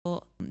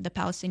the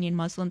Palestinian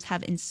Muslims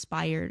have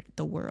inspired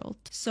the world.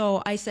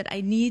 So I said,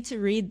 I need to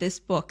read this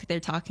book they're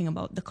talking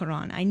about, the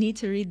Quran. I need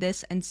to read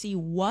this and see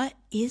what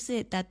is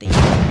it that they...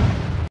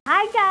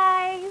 Hi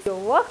guys, you're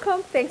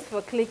welcome. Thanks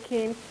for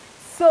clicking.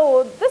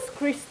 So this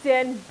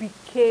Christian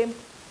became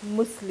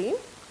Muslim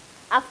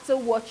after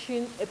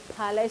watching a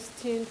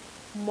Palestinian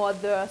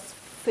mother's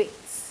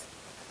faith.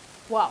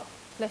 Wow,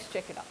 let's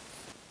check it out.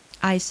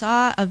 I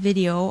saw a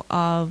video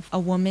of a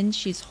woman,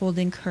 she's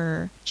holding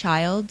her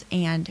child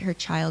and her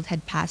child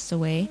had passed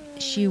away.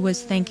 She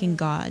was thanking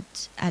God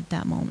at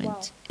that moment.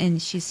 Wow.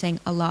 And she's saying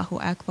Allahu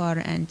Akbar,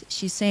 and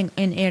she's saying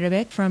in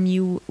Arabic, from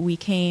you we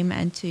came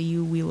and to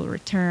you we will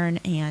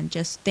return, and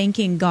just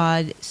thanking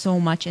God so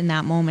much in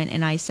that moment.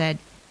 And I said,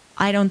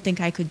 I don't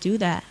think I could do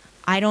that.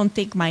 I don't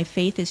think my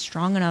faith is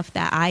strong enough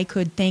that I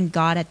could thank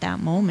God at that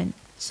moment.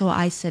 So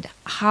I said,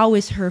 how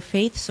is her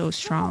faith so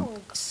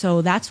strong?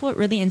 So that's what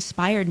really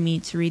inspired me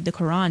to read the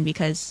Quran,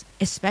 because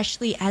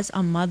especially as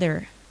a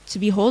mother, to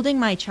be holding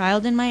my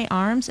child in my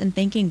arms and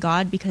thanking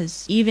God,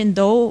 because even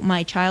though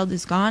my child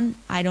is gone,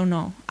 I don't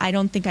know. I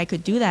don't think I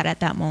could do that at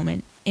that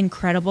moment.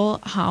 Incredible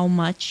how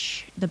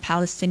much the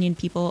Palestinian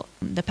people,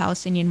 the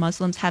Palestinian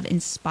Muslims have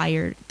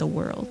inspired the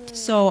world.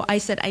 So I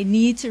said, I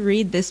need to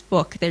read this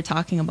book they're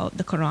talking about,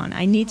 the Quran.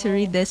 I need to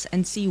read this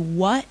and see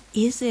what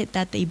is it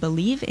that they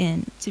believe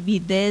in to be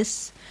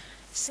this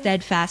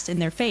steadfast in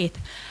their faith.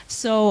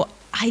 So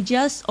I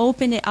just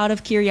opened it out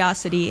of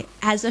curiosity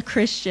as a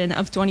Christian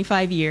of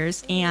 25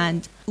 years,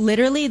 and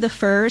literally the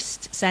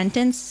first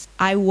sentence,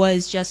 I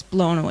was just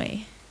blown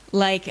away.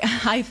 Like,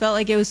 I felt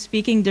like it was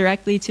speaking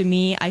directly to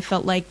me. I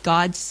felt like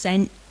God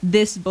sent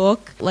this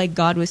book, like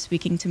God was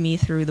speaking to me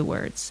through the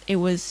words. It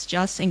was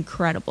just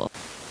incredible.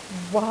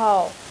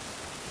 Wow.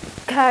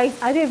 Guys,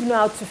 I don't even know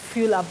how to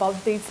feel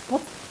about this,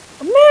 but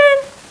man,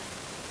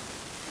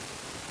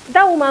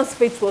 that woman's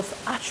faith was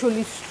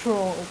actually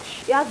strong.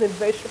 She has a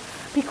very strong,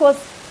 because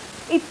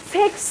it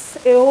takes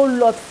a whole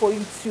lot for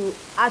you to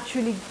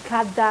actually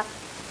gather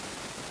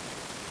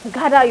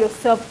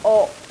yourself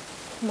up.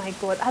 Oh my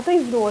God, I don't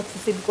even know what to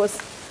say, because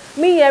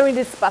me hearing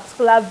this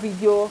particular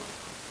video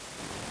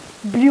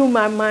blew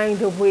my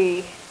mind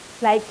away.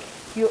 Like,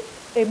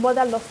 a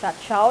mother lost her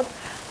child,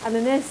 and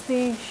the next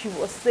thing she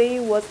was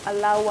saying was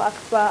Allahu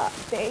Akbar,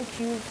 thank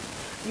you,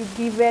 you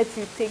give it,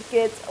 you take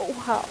it. Oh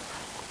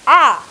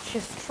wow,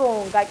 she's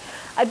strong. Like,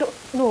 I don't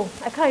know,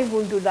 I can't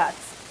even do that,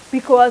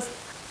 because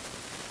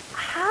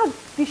how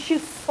did she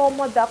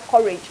summon that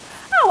courage?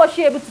 How was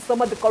she able to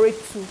summon the courage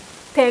to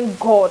thank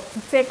God,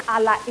 to thank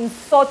Allah in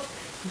such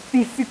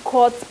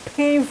difficult,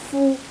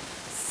 painful,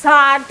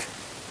 sad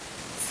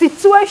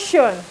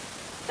situation?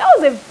 That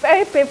was a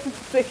very painful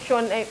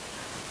situation. And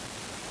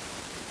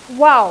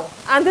wow.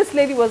 And this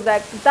lady was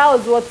like, that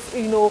was what,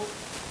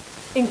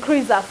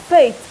 increased her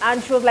faith.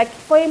 And she was like,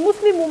 for a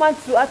Muslim woman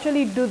to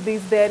actually do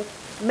this, then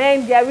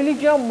man, their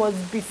religion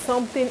must be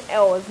something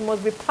else,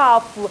 must be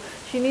powerful.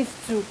 She needs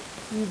to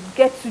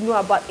get to know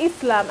about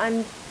Islam.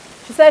 And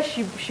she said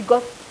she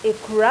got a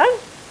Quran.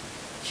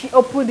 She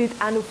opened it,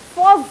 and the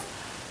first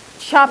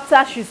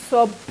chapter she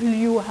saw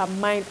blew her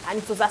mind, and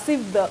it was as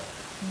if the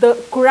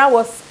Quran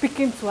was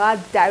speaking to her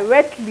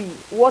directly.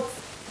 What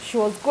she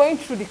was going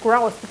through, the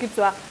Quran was speaking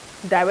to her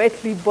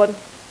directly. But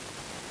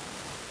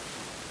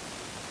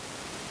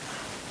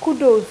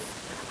kudos.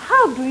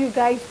 How do you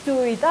guys do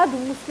it? How do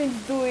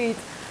Muslims do it?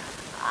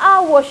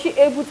 How was she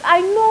able to?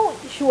 I know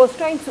she was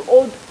trying to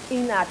hold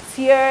in her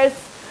tears.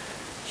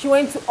 She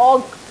went to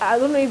hug, I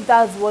don't know if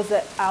that was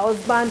her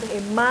husband,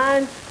 a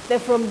man. Then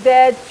from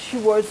there, she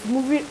was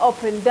moving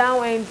up and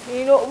down, and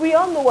we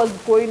all know what's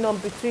going on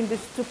between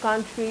these two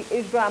countries,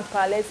 Israel and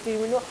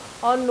Palestine. We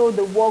all know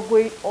the war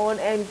going on,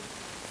 and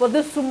for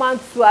this woman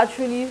to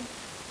actually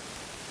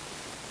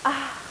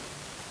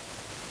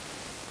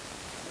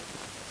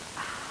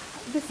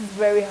this is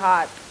very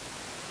hard.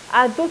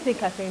 I don't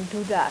think I can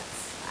do that.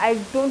 I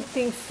don't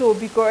think so,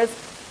 because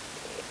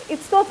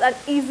it's not an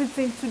easy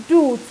thing to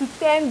do, to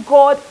thank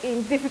God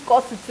in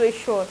difficult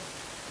situations.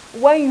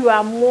 When you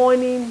are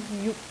mourning,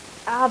 you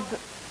have,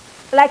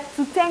 like,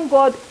 to thank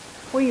God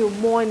when you're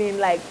mourning,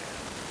 like,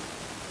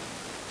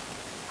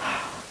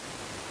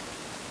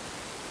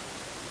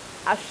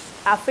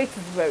 our faith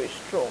is very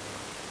strong.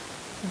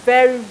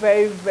 Very,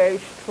 very, very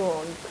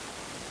strong.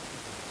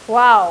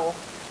 Wow.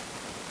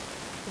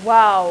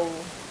 Wow.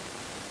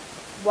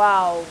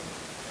 Wow.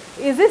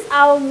 Is this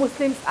how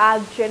Muslims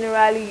are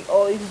generally,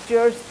 or is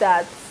just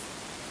that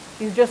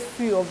it's just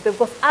few of them?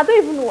 Because I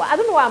don't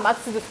know why I'm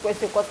asking this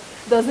question, because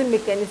it doesn't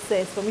make any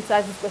sense for me to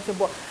ask this question.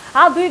 But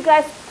how do you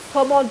guys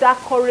summon that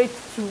courage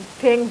to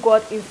thank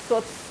God in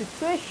such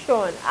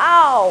situation?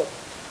 How?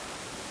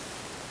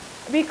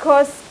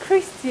 Because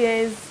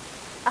Christians,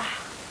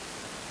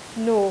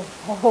 no,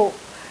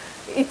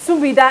 it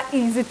won't be that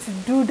easy to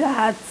do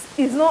that.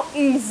 It's not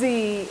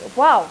easy.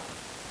 Wow.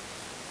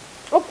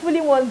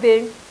 Hopefully one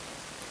day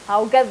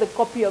I'll get the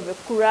copy of the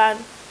Quran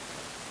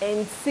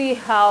and see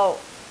how,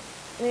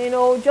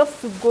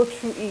 just to go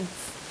through it,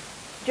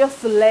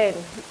 just to learn.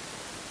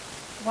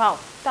 Wow,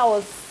 that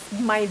was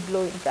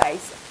mind-blowing,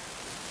 guys.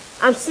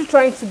 I'm still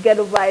trying to get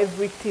over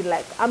everything.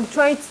 Like, I'm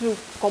trying to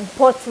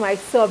comport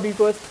myself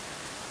because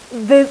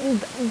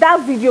that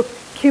video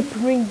keep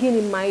ringing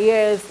in my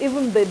ears.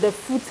 Even the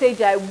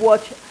footage I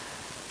watched,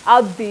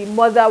 how the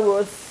mother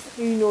was,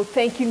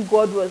 thanking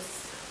God was,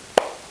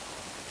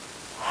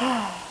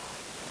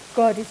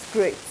 God is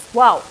great.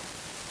 Wow.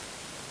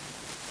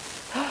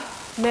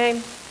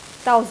 Man,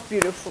 that was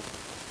beautiful.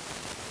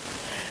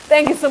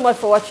 Thank you so much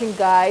for watching,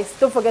 guys.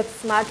 Don't forget to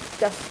smash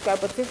the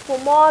subscribe button for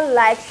more.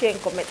 Like, share,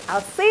 and comment.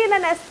 I'll see you in the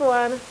next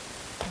one.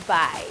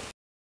 Bye.